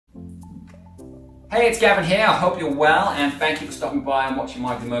Hey, it's Gavin here. I hope you're well and thank you for stopping by and watching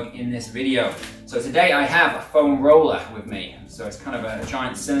my debug in this video. So today I have a foam roller with me. So it's kind of a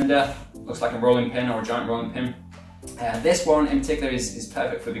giant cylinder, looks like a rolling pin or a giant rolling pin. This one in particular is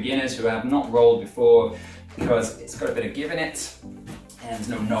perfect for beginners who have not rolled before because it's got a bit of give in it and there's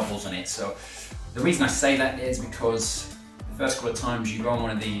no knobbles on it. So the reason I say that is because the first couple of times you go on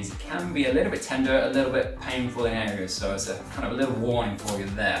one of these, it can be a little bit tender, a little bit painful in areas. So it's a kind of a little warning for you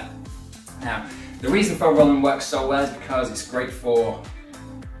there. Now, the reason foam rolling works so well is because it's great for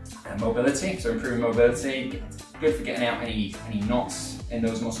mobility, so improving mobility. It's good for getting out any knots in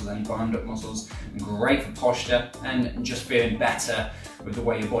those muscles, any bound up muscles. Great for posture and just feeling better with the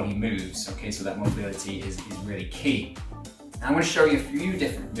way your body moves. Okay, so that mobility is really key. And I'm going to show you a few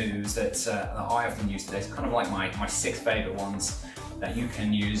different moves that I often use today. It's kind of like my 6 favourite ones that you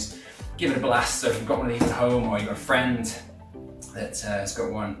can use. Give it a blast. So if you've got one of these at home or you've got a friend that has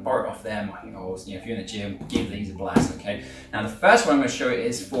got one, borrow it off them, or if you're in the gym, give these a blast, okay? Now the first one I'm going to show you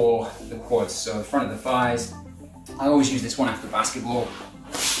is for the quads, so the front of the thighs. I always use this one after basketball,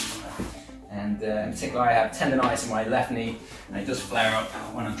 and in particular I have tendonitis in my left knee, and it does flare up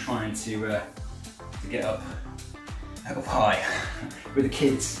when I'm trying to get up high with the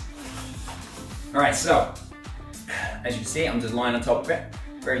kids. Alright, so as you can see, I'm just lying on top of it.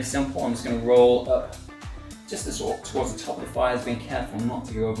 Very simple. I'm just going to roll up just towards the top of the thighs, being careful not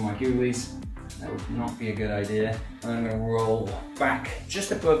to go over my goolies. That would not be a good idea. And I'm going to roll back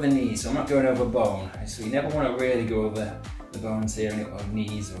just above the knees, so I'm not going over bone. So you never want to really go over the bones here, or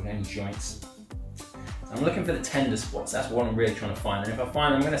knees or any joints. So I'm looking for the tender spots. That's what I'm really trying to find. And if I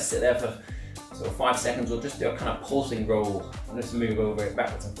find I'm going to sit there for sort of 5 seconds, or just do a kind of pulsing roll. I'll just move over it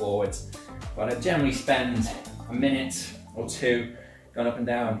backwards and forwards. But I generally spend a minute or two going up and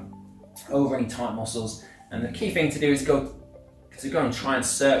down over any tight muscles. And the key thing to do is go and try and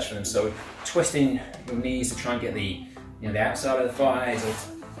search for them. So twisting your knees to try and get the outside of the thighs, or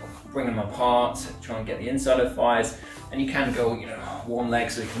bring them apart, try and get the inside of the thighs. And you can go one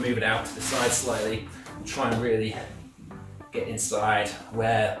leg, so you can move it out to the side slightly and try and really get inside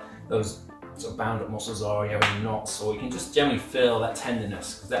where those sort of bound up muscles are, any knots, or you can just generally feel that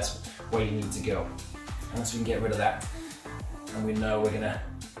tenderness, because that's where you need to go. Once we can get rid of that, and we know we're gonna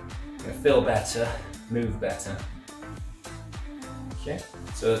feel better, move better. Okay,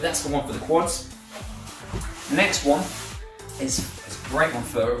 so that's the one for the quads. The next one is a great one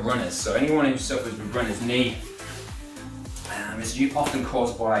for runners. So anyone who suffers with runner's knee, is often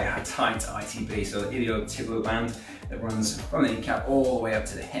caused by a tight ITB, so the iliotibial band that runs from the kneecap all the way up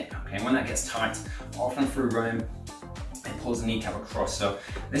to the hip. Okay, and when that gets tight, often through running, it pulls the kneecap across. So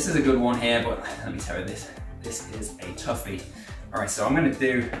this is a good one here, but let me tell you this is a toughie. All right, so I'm going to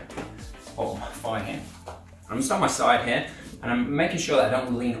do bottom thigh here. I'm going to start my side here, and I'm making sure that I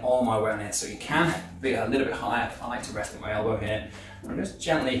don't lean all my weight on it. So you can be a little bit higher. I like to rest at my elbow here. I'm just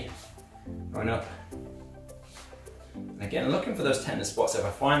gently going up. And again, looking for those tender spots. So if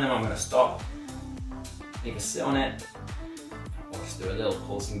I find them, I'm going to stop, either sit on it, or just do a little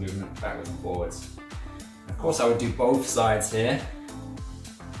pulsing movement backwards and forwards. And of course, I would do both sides here.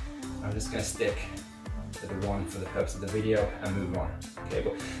 I'm just going to stick to the one for the purpose of the video and move on. Okay,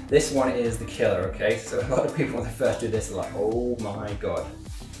 but this one is the killer, okay? So a lot of people when they first do this are like, oh my God,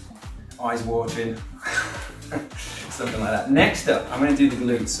 eyes watering, something like that. Next up, I'm gonna do the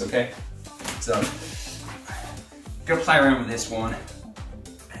glutes, okay? So, I'm gonna play around with this one,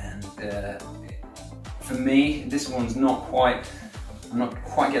 and for me, this one's I'm not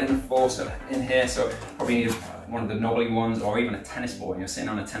quite getting the force in here, so probably need one of the knobbly ones, or even a tennis ball. You're sitting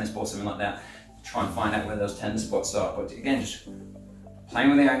on a tennis ball, something like that. Try and find out where those tender spots are. But again, just playing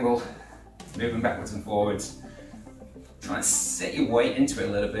with the angle, moving backwards and forwards, trying to set your weight into it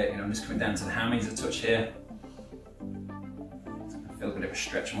a little bit. I'm just coming down to the hammies a touch here. I feel a bit of a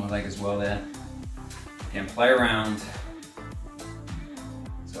stretch on my leg as well there. Again, play around.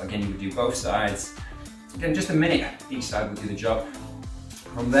 So again, you would do both sides. Again, just a minute each side will do the job.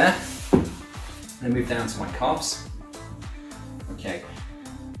 From there, then move down to my calves. Okay,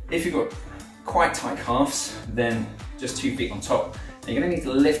 if you've got quite tight calves, then just 2 feet on top. And you're going to need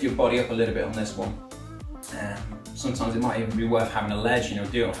to lift your body up a little bit on this one. Sometimes it might even be worth having a ledge,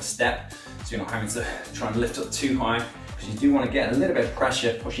 do it off a step, so you're not having to try and lift up too high, because you do want to get a little bit of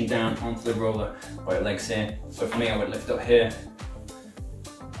pressure pushing down onto the roller by your legs here. So for me, I would lift up here,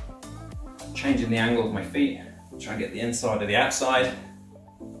 changing the angle of my feet, try and get the inside or the outside.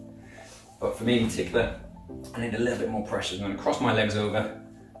 But for me in particular, I need a little bit more pressure. I'm going to cross my legs over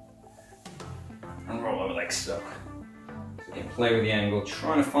and roll over like so. So again, play with the angle,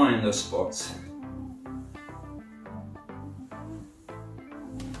 trying to find those spots.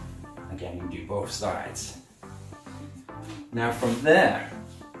 Again, you can do both sides. Now from there,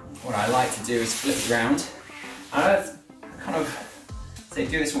 what I like to do is flip it around. I kind of say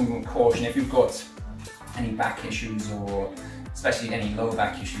do this one with caution. If you've got any back issues, or especially any lower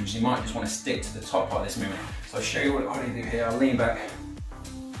back issues, you might just want to stick to the top part of this movement. So I'll show you what I do here. I'll lean back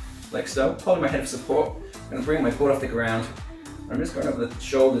like so, holding my head for support. I'm going to bring my foot off the ground. I'm just going over the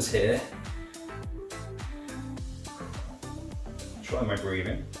shoulders here. Try my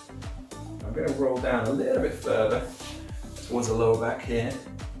breathing. I'm going to roll down a little bit further towards the lower back here.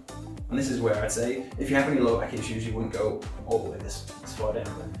 And this is where I'd say, if you have any lower back issues, you wouldn't go all the way this far down.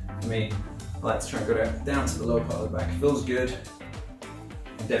 But for me, I like to try and go down to the lower part of the back. It feels good.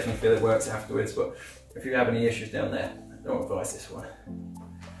 I definitely feel it works afterwards, but if you have any issues down there, don't advise this one.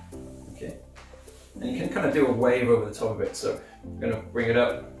 Okay. And you can kind of do a wave over the top of it. So I'm going to bring it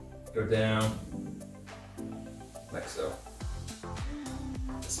up, go down, like so.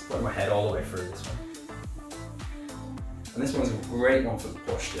 Just put my head all the way through this one. And this one's a great one for the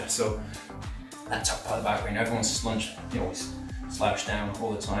posture. So that top part of the back, when everyone's slunched, always slouched down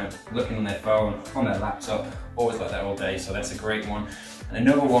all the time, looking on their phone, on their laptop, always like that all day. So that's a great one. And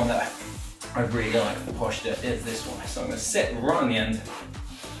another one that I really like for the posture is this one. So I'm going to sit right on the end,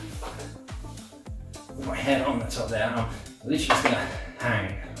 with my head on the top there, and I'm literally just going to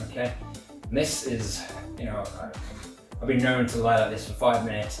hang. Okay. And this is, I've been known to lie like this for 5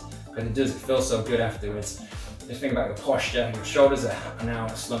 minutes because it feels so good afterwards. Just think about the posture. Your shoulders are now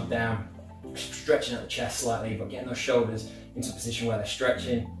slumped down, stretching out the chest slightly, but getting those shoulders into a position where they're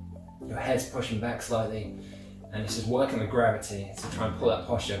stretching. Your head's pushing back slightly, and it's just working with gravity to try and pull that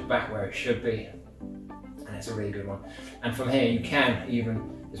posture back where it should be. And it's a really good one. And from here, you can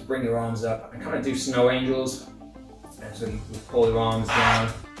even just bring your arms up and kind of do snow angels. And so you pull your arms down,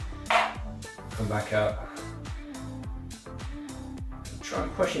 come back up. Try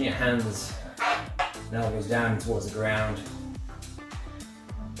pushing your hands and elbows down towards the ground.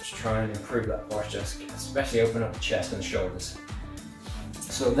 Just try and improve that posture, especially open up the chest and the shoulders.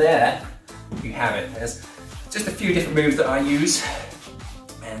 So there you have it. There's just a few different moves that I use,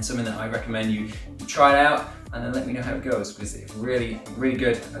 and something that I recommend you try it out and then let me know how it goes, because it's really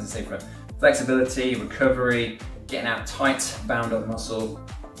good, as I say, for flexibility, recovery, getting out tight, bound up muscle,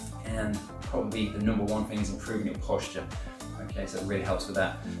 and probably the #1 thing is improving your posture. Okay, so it really helps with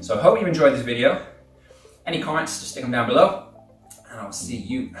that. So I hope you enjoyed this video. Any comments, just stick them down below, and I'll see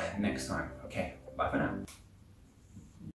you next time. Okay, bye for now.